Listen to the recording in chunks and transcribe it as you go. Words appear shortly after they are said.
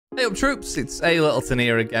Hey up troops, it's A Littleton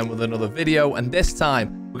here again with another video, and this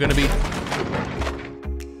time we're going to be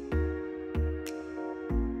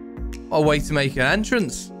a way to make an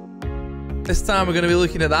entrance. This time we're going to be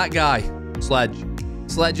looking at that guy, Sledge.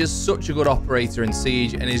 Sledge is such a good operator in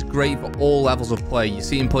Siege and is great for all levels of play. You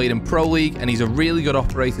see him played in Pro League and he's a really good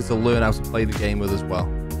operator to learn how to play the game with as well.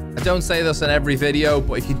 I don't say this in every video,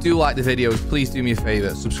 but if you do like the videos, please do me a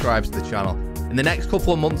favor, subscribe to the channel. In the next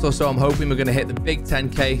couple of months or so, I'm hoping we're going to hit the big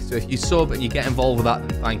 10k, so if you sub and you get involved with that,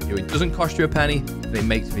 then thank you. It doesn't cost you a penny, and it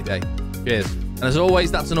makes me day. Cheers. And as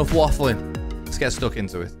always, that's enough waffling. Let's get stuck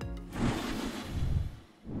into it.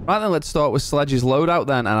 Right then, let's start with Sledge's loadout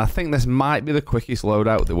then, and I think this might be the quickest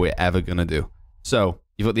loadout that we're ever going to do. So,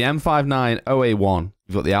 you've got the M59 OA1,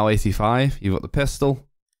 you've got the L85, you've got the pistol,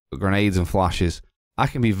 you've got grenades and flashes. I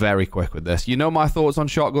can be very quick with this. You know my thoughts on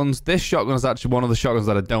shotguns. This shotgun is actually one of the shotguns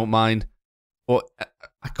that I don't mind. But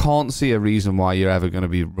I can't see a reason why you're ever going to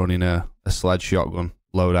be running a Sledge shotgun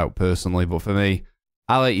loadout personally. But for me,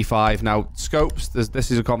 L85. Now, scopes,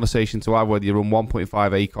 this is a conversation to have whether you run 1.5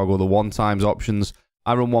 ACOG or the 1x options.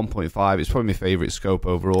 I run 1.5. It's probably my favorite scope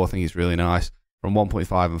overall. I think it's really nice. Run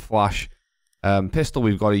 1.5 and flash. Pistol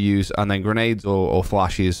we've got to use. And then grenades or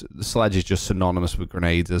flashes. The Sledge is just synonymous with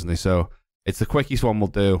grenades, isn't he? So it's the quickest one we'll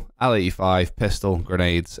do. L85, pistol,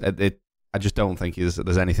 grenades. I just don't think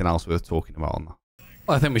there's anything else worth talking about on that.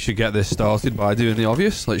 Well, I think we should get this started by doing the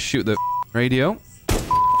obvious. Let's shoot the radio.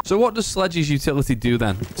 So what does Sledge's utility do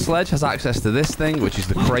then? Sledge has access to this thing, which is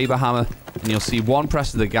the Kraber hammer. And you'll see one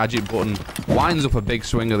press of the gadget button winds up a big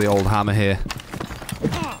swing of the old hammer here.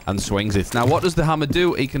 And swings it. Now, what does the hammer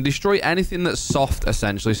do? It can destroy anything that's soft,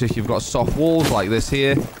 essentially. So if you've got soft walls like this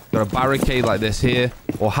here, got a barricade like this here,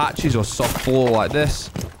 or hatches or soft floor like this,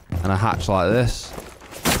 and a hatch like this,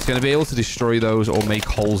 it's going to be able to destroy those or make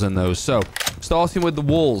holes in those. So, starting with the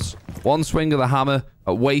walls, one swing of the hammer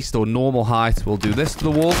at waist or normal height will do this to the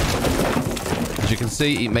wall. As you can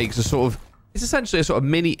see, it makes a sort of, it's essentially a sort of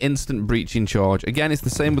mini instant breaching charge. Again, it's the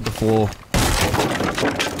same with the floor.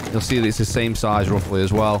 You'll see that it's the same size roughly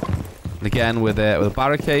as well. And again, with a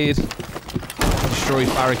barricade, destroys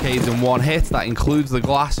barricades in one hit. That includes the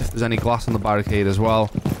glass, if there's any glass on the barricade as well.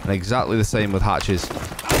 And exactly the same with hatches.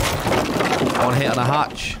 One hit on a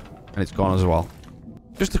hatch, and it's gone as well.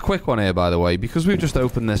 Just a quick one here, by the way. Because we've just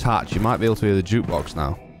opened this hatch, you might be able to hear the jukebox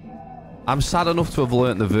now. I'm sad enough to have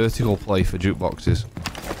learnt the vertical play for jukeboxes.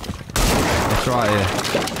 Let's try here.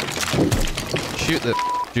 Shoot the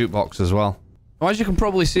jukebox as well. Now, as you can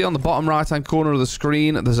probably see on the bottom right-hand corner of the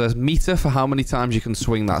screen, there's a meter for how many times you can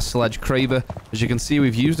swing that Sledge Kraber. As you can see,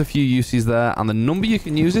 we've used a few uses there, and the number you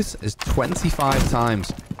can use it is 25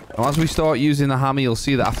 times. Now, as we start using the hammer, you'll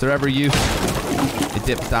see that after every use, it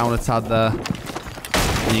dips down a tad there.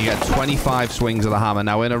 And you get 25 swings of the hammer.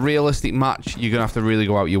 Now, in a realistic match, you're going to have to really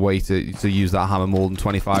go out your way to use that hammer more than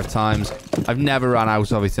 25 times. I've never ran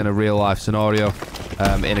out of it in a real-life scenario.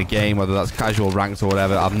 In a game, whether that's casual, ranked, or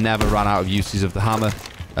whatever, I've never ran out of uses of the hammer.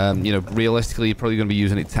 You know, realistically, you're probably going to be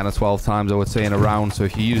using it 10 or 12 times, I would say, in a round. So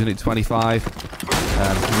if you're using it 25,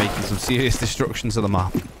 you're making some serious destruction to the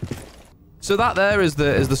map. So that there is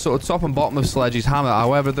the sort of top and bottom of Sledge's hammer.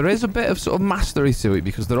 However, there is a bit of sort of mastery to it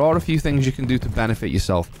because there are a few things you can do to benefit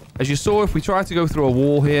yourself. As you saw, if we try to go through a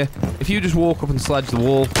wall here, if you just walk up and sledge the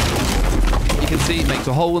wall, you can see it makes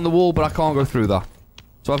a hole in the wall, but I can't go through that.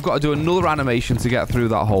 So I've got to do another animation to get through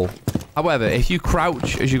that hole. However, if you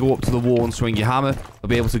crouch as you go up to the wall and swing your hammer, you'll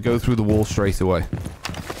be able to go through the wall straight away.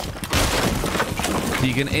 So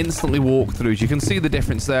you can instantly walk through. As you can see the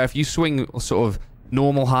difference there. If you swing sort of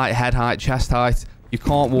normal height, head height, chest height, you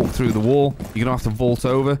can't walk through the wall. You're going to have to vault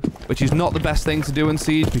over, which is not the best thing to do in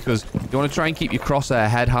Siege because you want to try and keep your crosshair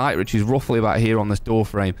head height, which is roughly about here on this door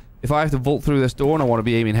frame. If I have to vault through this door and I want to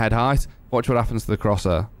be aiming head height, watch what happens to the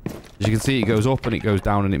crosshair. As you can see, it goes up and it goes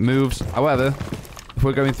down and it moves. However, if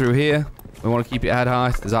we're going through here, we want to keep it head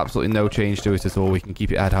height. There's absolutely no change to it at all. We can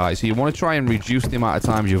keep it head height. So you want to try and reduce the amount of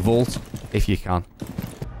times you vault if you can.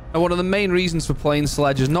 Now, one of the main reasons for playing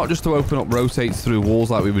Sledge is not just to open up rotates through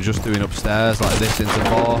walls like we were just doing upstairs, like this into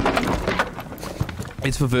bar.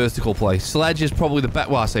 It's for vertical play. Sledge is probably the best,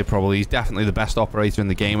 well, I say probably, he's definitely the best operator in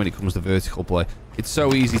the game when it comes to vertical play. It's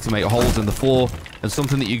so easy to make holes in the floor, and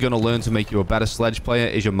something that you're going to learn to make you a better Sledge player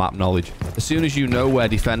is your map knowledge. As soon as you know where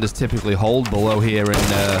defenders typically hold below here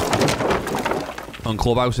on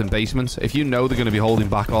clubhouse and basement, if you know they're going to be holding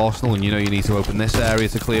back Arsenal and you know you need to open this area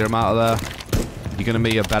to clear them out of there, you're going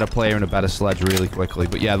to be a better player and a better Sledge really quickly.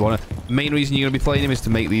 But yeah, the main reason you're going to be playing him is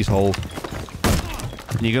to make these holes.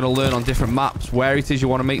 And you're going to learn on different maps where it is you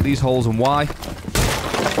want to make these holes and why.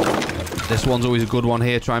 This one's always a good one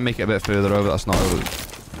here. Try and make it a bit further over. That's not over.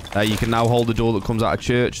 You can now hold the door that comes out of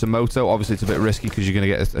church. The moto, obviously, it's a bit risky because you're going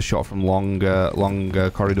to get a shot from long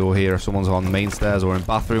corridor here if someone's on the main stairs or in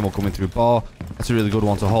bathroom or coming through bar. That's a really good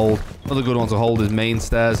one to hold. Another good one to hold is main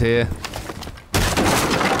stairs here.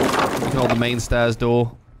 You can hold the main stairs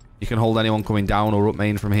door. You can hold anyone coming down or up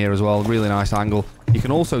main from here as well. Really nice angle. You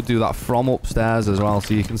can also do that from upstairs as well.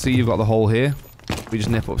 So you can see you've got the hole here. We just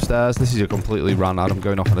nip upstairs. This is a completely random. I'm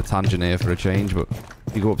going off on a tangent here for a change, but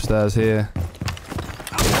you go upstairs here.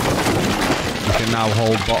 You can now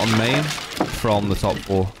hold bottom main from the top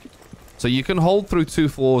floor. So you can hold through 2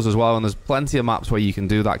 floors as well, and there's plenty of maps where you can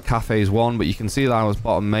do that. Cafe's one, but you can see that was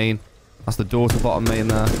bottom main. That's the door to bottom main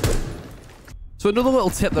there. So another little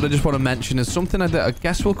tip that I just want to mention is something that I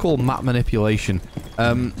guess we'll call map manipulation.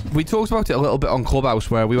 We talked about it a little bit on Clubhouse,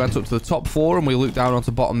 where we went up to the top floor and we looked down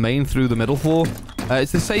onto bottom main through the middle floor.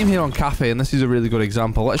 It's the same here on Cafe, and this is a really good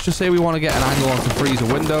example. Let's just say we want to get an angle onto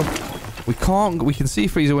freezer window. We can see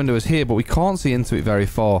freezer window is here, but we can't see into it very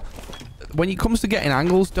far. When it comes to getting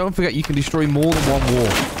angles, don't forget you can destroy more than one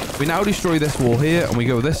wall. We now destroy this wall here, and we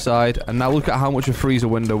go this side, and now look at how much of freezer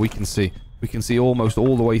window we can see. We can see almost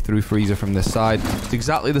all the way through freezer from this side. It's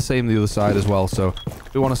exactly the same the other side as well. So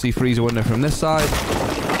we want to see freezer window from this side.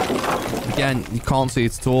 Again, you can't see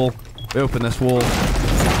it at all. We open this wall,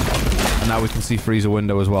 and now we can see freezer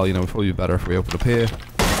window as well. You know, it'd probably be better if we open up here.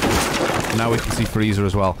 And now we can see freezer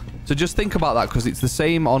as well. So just think about that, because it's the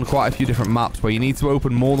same on quite a few different maps where you need to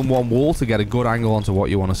open more than one wall to get a good angle onto what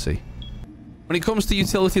you want to see. When it comes to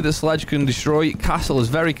utility that Sledge can destroy, Castle has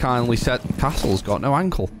very kindly set... Castle's got no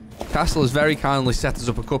ankle. Castle has very kindly set us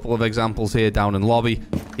up a couple of examples here down in lobby.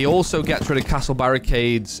 He also gets rid of castle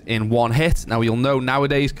barricades in 1 hit. Now, you'll know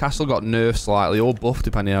nowadays Castle got nerfed slightly or buffed,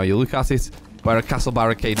 depending on how you look at it, where a castle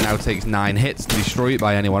barricade now takes 9 hits to destroy it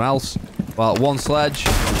by anyone else. Well, 1 Sledge,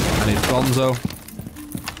 and it's gonzo.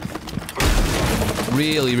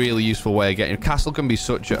 Really, really useful way of getting... Castle can be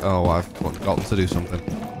such a... Oh, I've forgotten to do something.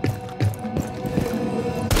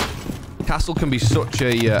 Castle can be such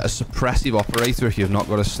a suppressive operator if you've not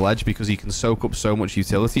got a Sledge, because he can soak up so much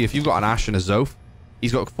utility. If you've got an Ash and a Zoph,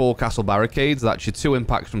 he's got 4 castle barricades. That's your 2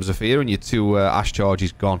 impacts from Zafir and your 2 Ash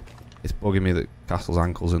charges gone. It's bugging me that Castle's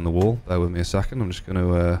ankle's in the wall. Bear with me a second. I'm just going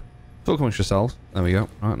to talk amongst yourselves. There we go.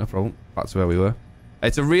 All right, no problem. Back to where we were.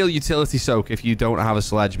 It's a real utility soak if you don't have a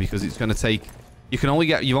Sledge, because it's going to take... You only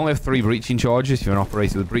have 3 breaching charges if you're an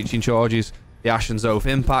operator with breaching charges. The Ash and Zoph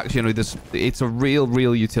impacts, you know, it's a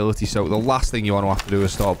real utility soak. The last thing you want to have to do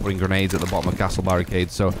is start putting grenades at the bottom of castle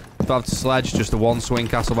barricades. So if I have to Sledge, just a 1-swing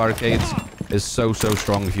castle barricades is so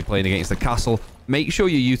strong if you're playing against the castle. Make sure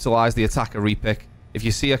you utilize the attacker repick. If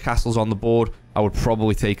you see a castle's on the board, I would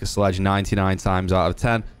probably take a Sledge 99 times out of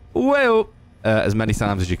 10. Way up! As many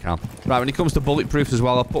times as you can. Right, when it comes to bulletproofs as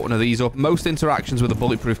well, I'll put one of these up. Most interactions with a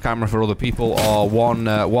bulletproof camera for other people are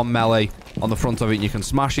one melee on the front of it and you can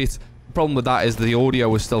smash it. The problem with that is the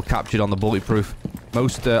audio is still captured on the bulletproof.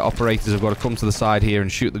 Most operators have got to come to the side here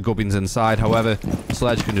and shoot the gubbins inside. However,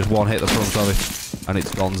 Sledge can just one-hit the front of it and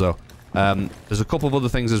it's gonzo. There's a couple of other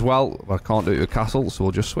things as well. I can't do it with Castle, so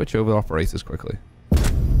we'll just switch over operators quickly.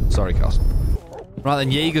 Sorry, Castle. Right,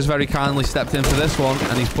 then Jaeger's very kindly stepped in for this one,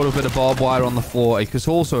 and he's put a bit of barbed wire on the floor. It's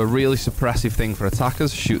also a really suppressive thing for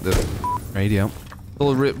attackers. Shoot the radio.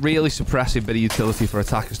 A really suppressive bit of utility for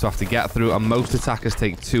attackers to have to get through, and most attackers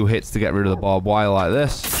take 2 hits to get rid of the barbed wire like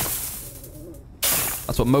this.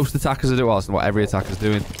 That's what most attackers are doing. Well, that's what every attacker's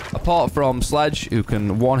doing. Apart from Sledge, who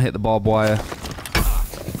can 1-hit the barbed wire.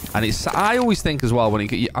 And it's... I always think as well, when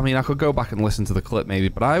it... I mean, I could go back and listen to the clip maybe,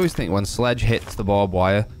 but I always think when Sledge hits the barbed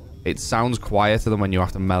wire, it sounds quieter than when you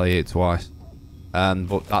have to melee it twice.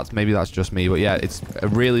 But maybe that's just me. But yeah, it's a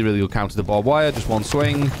really good counter to barbed wire. Just 1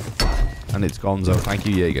 swing. And it's gonzo. Thank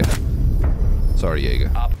you, Jaeger. Sorry,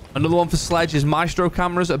 Jaeger. Another one for Sledge is Maestro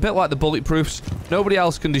cameras. A bit like the bulletproofs. Nobody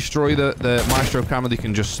else can destroy the Maestro camera. They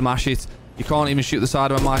can just smash it. You can't even shoot the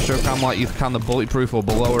side of a Maestro cam like you can the bulletproof or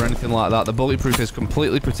below or anything like that. The bulletproof is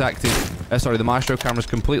completely protected. Sorry, the Maestro camera is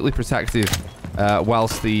completely protected.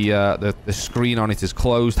 Whilst the screen on it is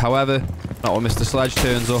closed. However, not when Mr. Sledge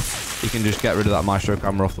turns up, you can just get rid of that Maestro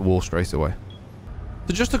camera off the wall straight away.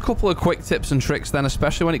 So just a couple of quick tips and tricks then,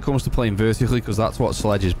 especially when it comes to playing vertically, because that's what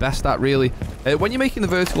Sledge is best at, really. When you're making the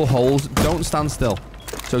vertical holes, don't stand still.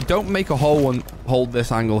 So don't make a hole and hold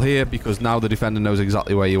this angle here, because now the defender knows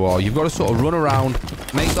exactly where you are. You've got to sort of run around,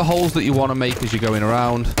 make the holes that you want to make as you're going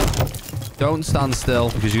around. Don't stand still,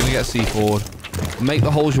 because you're going to get C4'd. Make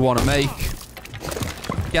the holes you want to make.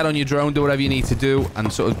 Get on your drone, do whatever you need to do,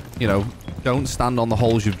 and sort of, you know, don't stand on the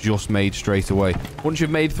holes you've just made straight away. Once you've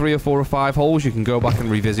made 3 or 4 or 5 holes, you can go back and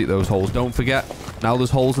revisit those holes. Don't forget, now there's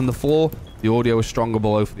holes in the floor. The audio is stronger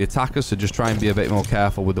below for the attackers, so just try and be a bit more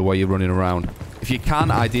careful with the way you're running around. If you can,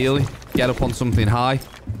 ideally, get up on something high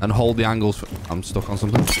and hold the angles... I'm stuck on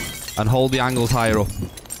something. And hold the angles higher up.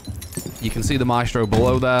 You can see the Maestro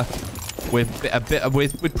below there.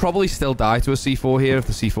 We'd probably still die to a C4 here if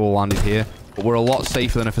the C4 landed here. But we're a lot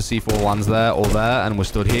safer than if a C4 lands there or there, and we're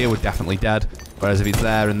stood here, we're definitely dead. Whereas if it's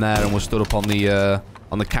there and there and we're stood up on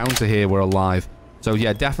the counter here, we're alive. So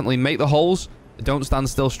yeah, definitely make the holes. Don't stand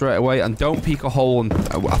still straight away, and don't peek a hole. And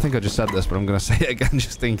I think I just said this, but I'm going to say it again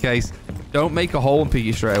just in case. Don't make a hole and peek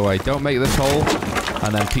it straight away. Don't make this hole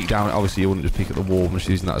and then peek down. Obviously, you wouldn't just peek at the wall. I'm just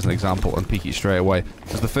using that as an example, and peek it straight away.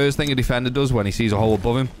 Because the first thing a defender does when he sees a hole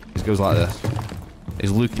above him is goes like this. He's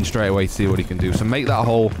looking straight away to see what he can do. So make that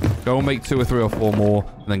hole. Go and make 2 or 3 or 4 more,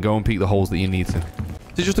 and then go and peek the holes that you need to.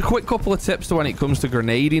 So just a quick couple of tips to when it comes to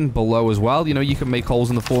grenading below as well. You know, you can make holes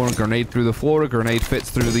in the floor and grenade through the floor. A grenade fits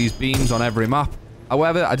through these beams on every map.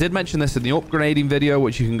 However, I did mention this in the upgrading video,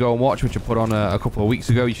 which you can go and watch, which I put on a couple of weeks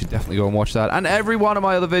ago. You should definitely go and watch that. And every one of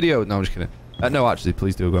my other videos. No, I'm just kidding. No, actually,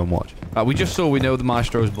 please do go and watch. We know the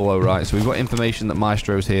Maestro's below, right? So we've got information that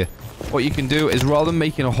Maestro's here. What you can do is, rather than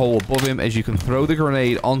making a hole above him, is you can throw the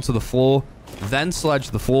grenade onto the floor, then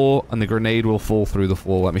sledge the floor, and the grenade will fall through the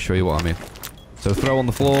floor. Let me show you what I mean. So throw on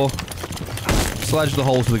the floor, sledge the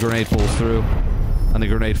hole so the grenade falls through, and the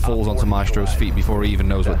grenade falls onto Maestro's feet before he even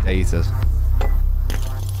knows what day it is.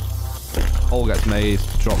 Hole gets made,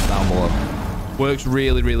 drops down below. Works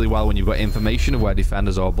really, really well when you've got information of where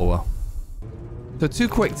defenders are below. So 2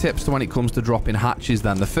 quick tips to when it comes to dropping hatches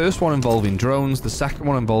then. The first one involving drones, the second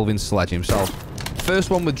one involving Sledge himself. First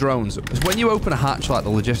one with drones is when you open a hatch like the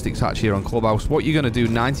logistics hatch here on Clubhouse, what you're going to do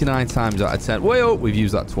 99 times out of 10... Whoa, we've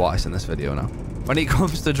used that twice in this video now. When it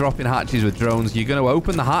comes to dropping hatches with drones, you're going to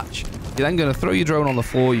open the hatch, you're then going to throw your drone on the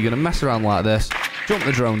floor, you're going to mess around like this, jump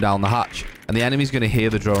the drone down the hatch, and the enemy's going to hear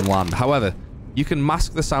the drone land. However, you can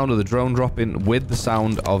mask the sound of the drone dropping with the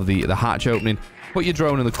sound of the hatch opening. Put your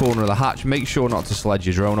drone in the corner of the hatch. Make sure not to sledge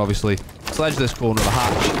your drone, obviously. Sledge this corner of the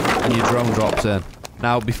hatch, and your drone drops in.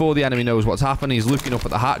 Now, before the enemy knows what's happening, he's looking up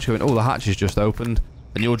at the hatch, going, oh, the hatch is just opened.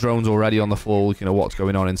 And your drone's already on the floor looking at what's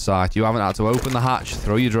going on inside. You haven't had to open the hatch,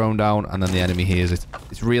 throw your drone down, and then the enemy hears it.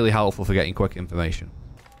 It's really helpful for getting quick information.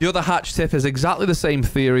 The other hatch tip is exactly the same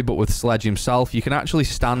theory, but with Sledge himself. You can actually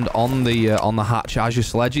stand on the hatch as you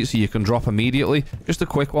sledge it, so you can drop immediately. Just a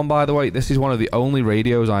quick one, by the way. This is one of the only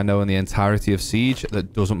radios I know in the entirety of Siege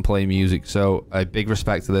that doesn't play music. So a big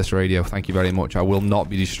respect to this radio. Thank you very much. I will not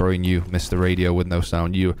be destroying you, Mr. Radio with no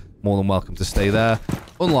sound. You're more than welcome to stay there.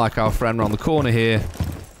 Unlike our friend around the corner here,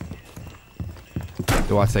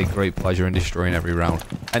 do I take great pleasure in destroying every round.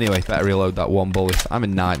 Anyway, better reload that one bullet. I'm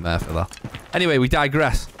in nightmare for that. Anyway, we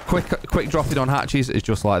digress. Quick dropping on hatches is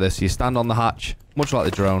just like this. You stand on the hatch, much like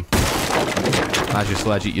the drone. As you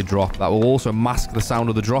sledge it, you drop. That will also mask the sound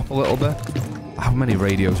of the drop a little bit. How many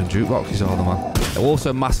radios and jukeboxes are there, man? It will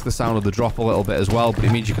also mask the sound of the drop a little bit as well, but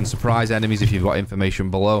it means you can surprise enemies if you've got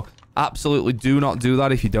information below. Absolutely do not do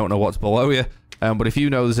that if you don't know what's below you. But if you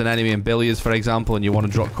know there's an enemy in billiards, for example, and you want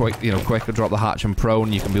to drop quicker drop the hatch and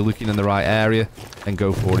prone, you can be looking in the right area and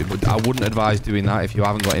go for it. But I wouldn't advise doing that if you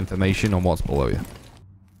haven't got information on what's below you.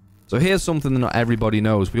 So here's something that not everybody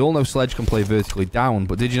knows. We all know Sledge can play vertically down,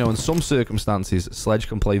 but did you know in some circumstances, Sledge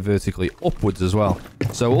can play vertically upwards as well?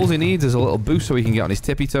 So all he needs is a little boost so he can get on his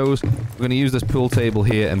tippy toes. We're going to use this pool table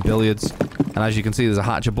here in billiards. And as you can see, there's a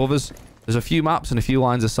hatch above us. There's a few maps and a few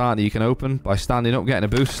lines of sight that you can open by standing up, getting a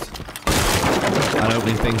boost, and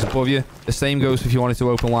opening things above you. The same goes if you wanted to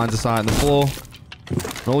open lines of sight on the floor.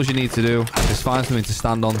 And all you need to do is find something to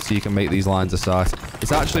stand on so you can make these lines of sight.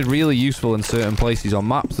 It's actually really useful in certain places on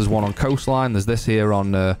maps. There's one on Coastline. There's this here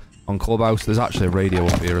on Clubhouse. There's actually a radio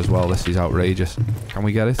up here as well. This is outrageous. Can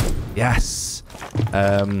we get it? Yes.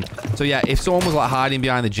 So yeah, if someone was like hiding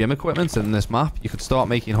behind the gym equipment in this map, you could start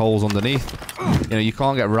making holes underneath. You know, you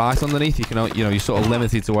can't get right underneath. You can, you're sort of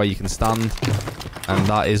limited to where you can stand. And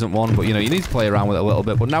that isn't one, but you need to play around with it a little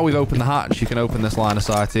bit. But now we've opened the hatch, you can open this line of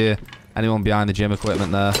sight here. Anyone behind the gym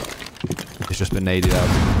equipment there, it's just been naded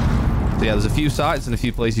out. So yeah, there's a few sites and a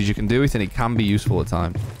few places you can do it, and it can be useful at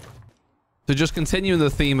times. So just continuing the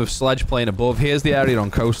theme of Sledge playing above, here's the area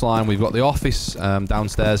on Coastline. We've got the office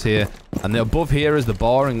downstairs here, and the above here is the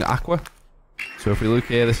bar and aqua. So if we look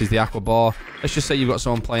here, this is the aqua bar. Let's just say you've got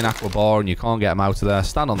someone playing aqua bar and you can't get them out of there.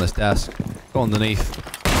 Stand on this desk, go underneath,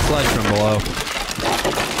 sledge from below.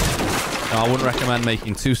 Now, I wouldn't recommend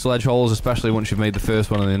making 2 sledge holes, especially once you've made the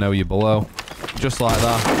first one and they know you're below. Just like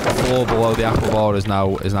that, the floor below the aqua bar is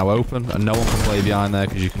now open, and no one can play behind there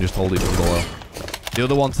because you can just hold it from below. The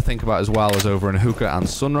other one to think about as well is over in Hookah and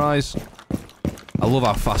Sunrise. I love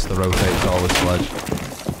how fast the rotates are with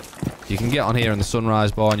Sledge. You can get on here in the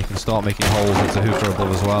sunrise bar and you can start making holes into hooker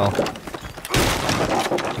above as well.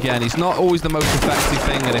 Again, it's not always the most effective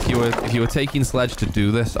thing, and if you were taking Sledge to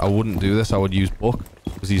do this, I wouldn't do this. I would use Buck,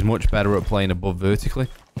 because he's much better at playing above vertically.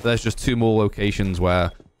 But there's just 2 more locations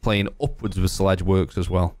where playing upwards with Sledge works as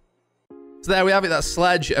well. So there we have it. That's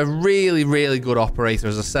Sledge, a really, really good operator,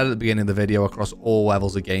 as I said at the beginning of the video, across all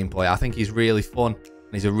levels of gameplay. I think he's really fun,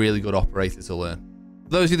 and he's a really good operator to learn. For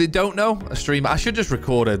those of you that don't know, a streamer, I should just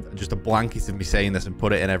record just a blanket of me saying this and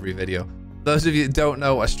put it in every video. Those of you that don't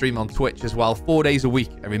know, I stream on Twitch as well, 4 days a week,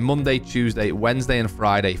 every Monday, Tuesday, Wednesday, and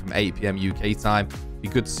Friday from 8 PM UK time. Be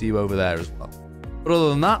good to see you over there as well. But other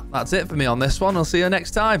than that, that's it for me on this one. I'll see you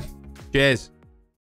next time. Cheers.